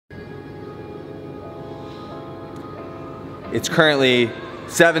It's currently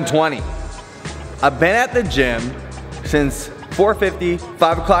 7:20. I've been at the gym since 4:50,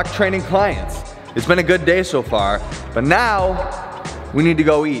 5 o'clock training clients. It's been a good day so far, but now we need to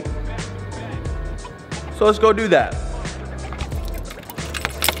go eat. So let's go do that.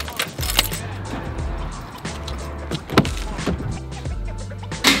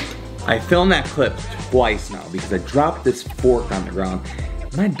 I filmed that clip twice now because I dropped this fork on the ground.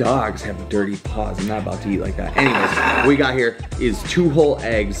 My dogs have dirty paws. I'm not about to eat like that. Anyways, what we got here is 2 whole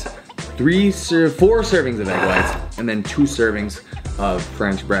eggs, 4 servings of egg whites, and then 2 servings of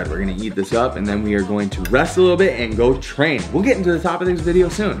French bread. We're gonna eat this up and then we are going to rest a little bit and go train. We'll get into the top of this video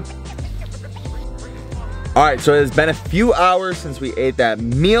soon. All right, so it's been a few hours since we ate that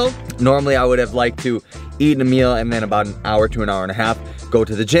meal. Normally I would have liked to eat a meal and then about an hour to an hour and a half go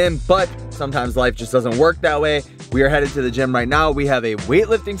to the gym, but sometimes life just doesn't work that way. We are headed to the gym right now. We have a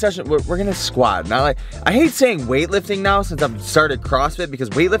weightlifting session. We're gonna squat. Not like, I hate saying weightlifting now since I've started CrossFit, because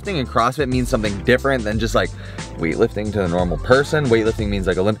weightlifting and CrossFit means something different than just like weightlifting to a normal person. Weightlifting means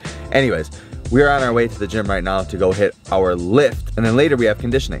like Olympic. Anyways, we are on our way to the gym right now to go hit our lift, and then later we have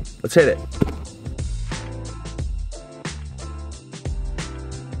conditioning. Let's hit it.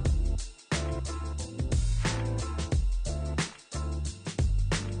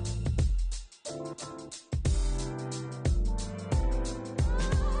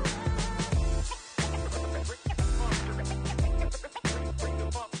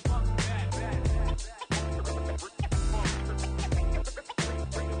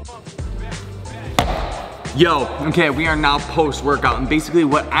 Yo, okay, we are now post-workout, and basically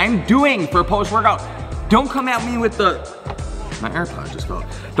what I'm doing for post-workout, don't come at me with the, my AirPod just fell.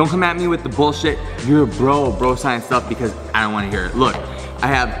 Don't come at me with the bullshit, you're a bro science stuff, because I don't wanna hear it. Look, I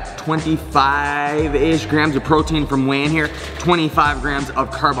have 25-ish grams of protein from whey in here, 25 grams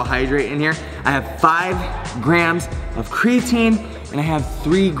of carbohydrate in here. I have 5 grams of creatine, and I have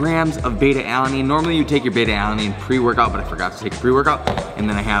 3 grams of beta-alanine. Normally you take your beta-alanine pre-workout, but I forgot to take pre-workout, and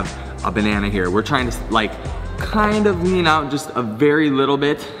then I have a banana here. We're trying to like kind of lean out just a very little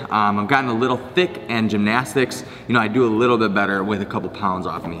bit. I've gotten a little thick, and gymnastics, you know, I do a little bit better with a couple pounds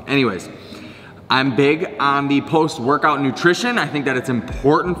off me. Anyways, I'm big on the post-workout nutrition. I think that it's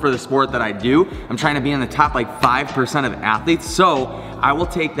important for the sport that I do. I'm trying to be in the top like 5% of athletes, so I will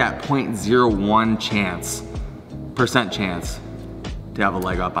take that 0.01 percent chance to have a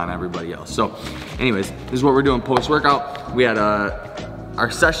leg up on everybody else. So anyways, this is what we're doing post-workout. We had our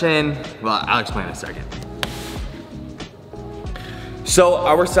session, well, I'll explain in a second. So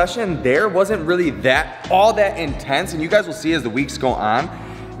our session there wasn't really all that intense, and you guys will see as the weeks go on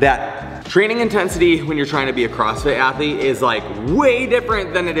that training intensity when you're trying to be a CrossFit athlete is like way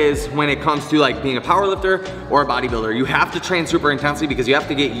different than it is when it comes to like being a powerlifter or a bodybuilder. You have to train super intensely because you have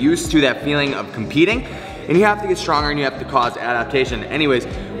to get used to that feeling of competing, and you have to get stronger, and you have to cause adaptation. Anyways,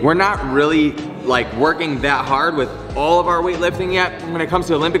 we're not really like working that hard with all of our weightlifting yet. When it comes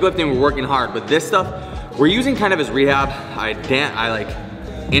to Olympic lifting, we're working hard, but this stuff we're using kind of as rehab. I like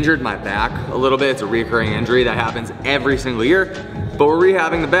injured my back a little bit. It's a recurring injury that happens every single year, but we're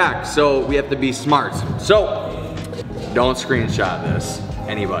rehabbing the back, so we have to be smart. So don't screenshot this,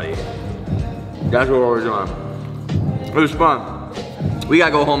 anybody. That's what we're doing. It was fun. We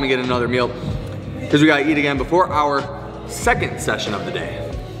gotta go home and get another meal because we gotta eat again before our second session of the day.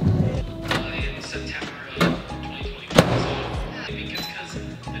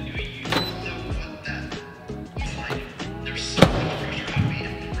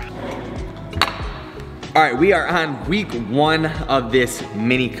 All right, we are on week 1 of this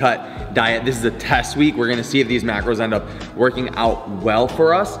mini cut diet. This is a test week. We're gonna see if these macros end up working out well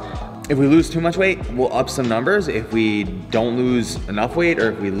for us. If we lose too much weight, we'll up some numbers. If we don't lose enough weight,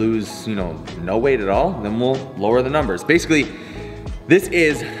 or if we lose, you know, no weight at all, then we'll lower the numbers. Basically, this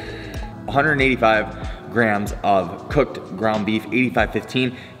is 185 grams of cooked ground beef,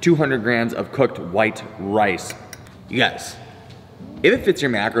 85-15, 200 grams of cooked white rice. You guys, if it fits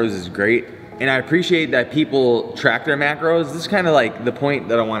your macros, is great. And I appreciate that people track their macros. This is kind of like the point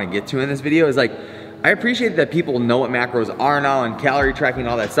that I want to get to in this video, is like, I appreciate that people know what macros are now, and calorie tracking and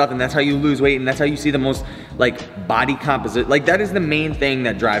all that stuff, and that's how you lose weight, and that's how you see the most like body composition. Like that is the main thing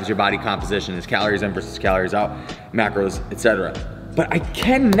that drives your body composition, is calories in versus calories out, macros, etc. But I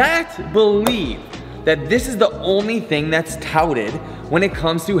cannot believe that this is the only thing that's touted when it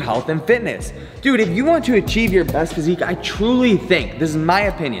comes to health and fitness. Dude, if you want to achieve your best physique, I truly think, this is my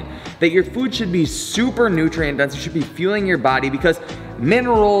opinion, that your food should be super nutrient dense. It should be fueling your body, because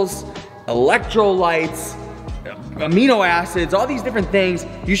minerals, electrolytes, amino acids, all these different things,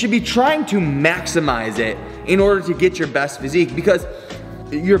 you should be trying to maximize it in order to get your best physique. Because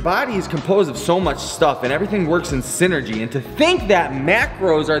your body is composed of so much stuff and everything works in synergy, and to think that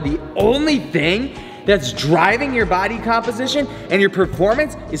macros are the only thing that's driving your body composition and your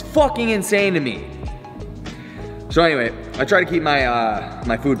performance is fucking insane to me. So anyway, I try to keep my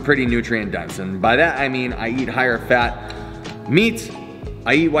my food pretty nutrient dense, and by that I mean I eat higher fat meats.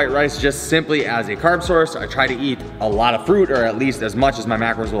 I eat white rice just simply as a carb source. I try to eat a lot of fruit, or at least as much as my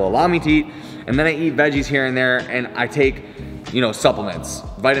macros will allow me to eat, and then I eat veggies here and there, and I take, you know, supplements,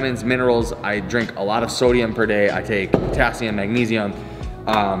 vitamins, minerals. I drink a lot of sodium per day. I take potassium, magnesium.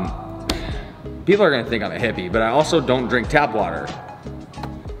 People are gonna think I'm a hippie, but I also don't drink tap water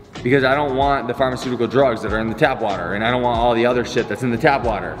because I don't want the pharmaceutical drugs that are in the tap water, and I don't want all the other shit that's in the tap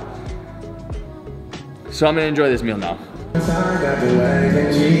water. So I'm gonna enjoy this meal now.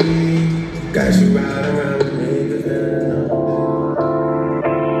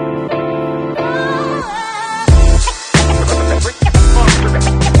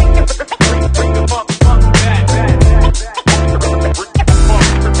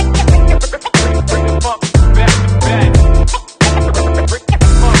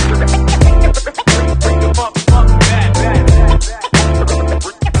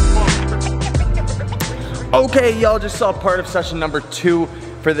 Okay, y'all just saw part of session number 2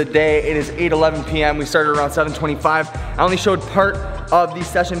 for the day. It is 8:11 p.m. We started around 7:25. I only showed part of the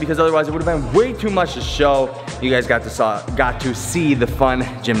session because otherwise it would have been way too much to show. You guys got to see the fun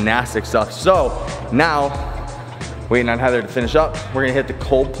gymnastic stuff. So now, waiting on Heather to finish up, we're gonna hit the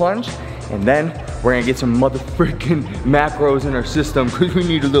cold plunge, and then we're gonna get some motherfucking macros in our system because we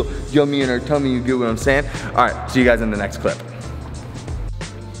need a little yummy in our tummy, you get what I'm saying? All right, see you guys in the next clip.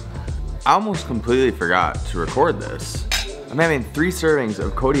 I almost completely forgot to record this. I'm having 3 servings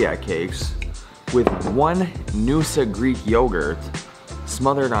of Kodiak cakes with 1 Noosa Greek yogurt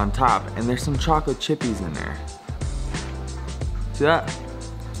smothered on top, and there's some chocolate chippies in there. See that?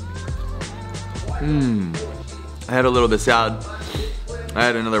 I had a little bit of salad. I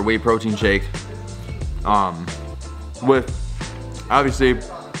had another whey protein shake. With obviously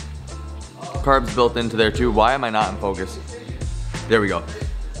carbs built into there too. Why am I not in focus? There we go.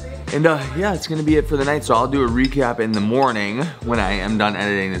 And yeah, it's gonna be it for the night. So I'll do a recap in the morning when I am done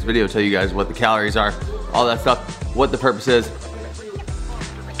editing this video, tell you guys what the calories are, all that stuff, what the purpose is.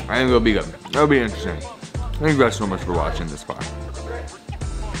 I think it'll be good. It'll be interesting. Thank you guys so much for watching this far.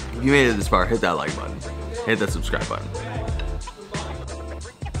 If you made it this far, hit that like button. Hit that subscribe button.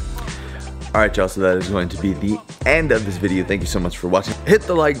 Alright y'all, so that is going to be the end of this video. Thank you so much for watching. Hit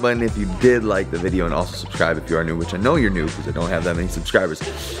the like button if you did like the video, and also subscribe if you are new, which I know you're new because I don't have that many subscribers.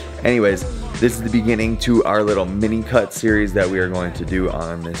 Anyways, this is the beginning to our little mini cut series that we are going to do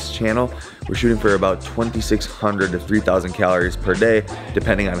on this channel. We're shooting for about 2,600 to 3,000 calories per day,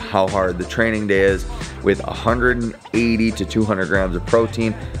 depending on how hard the training day is, with 180 to 200 grams of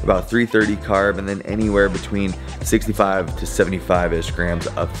protein, about 330 carb, and then anywhere between 65 to 75-ish grams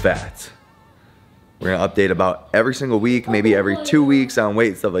of fat. We're gonna update about every single week, maybe every 2 weeks on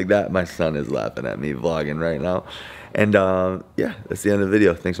weight, stuff like that. My son is laughing at me vlogging right now. And yeah, that's the end of the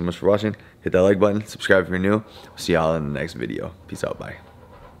video. Thanks so much for watching. Hit that like button, subscribe if you're new. See y'all in the next video. Peace out, bye.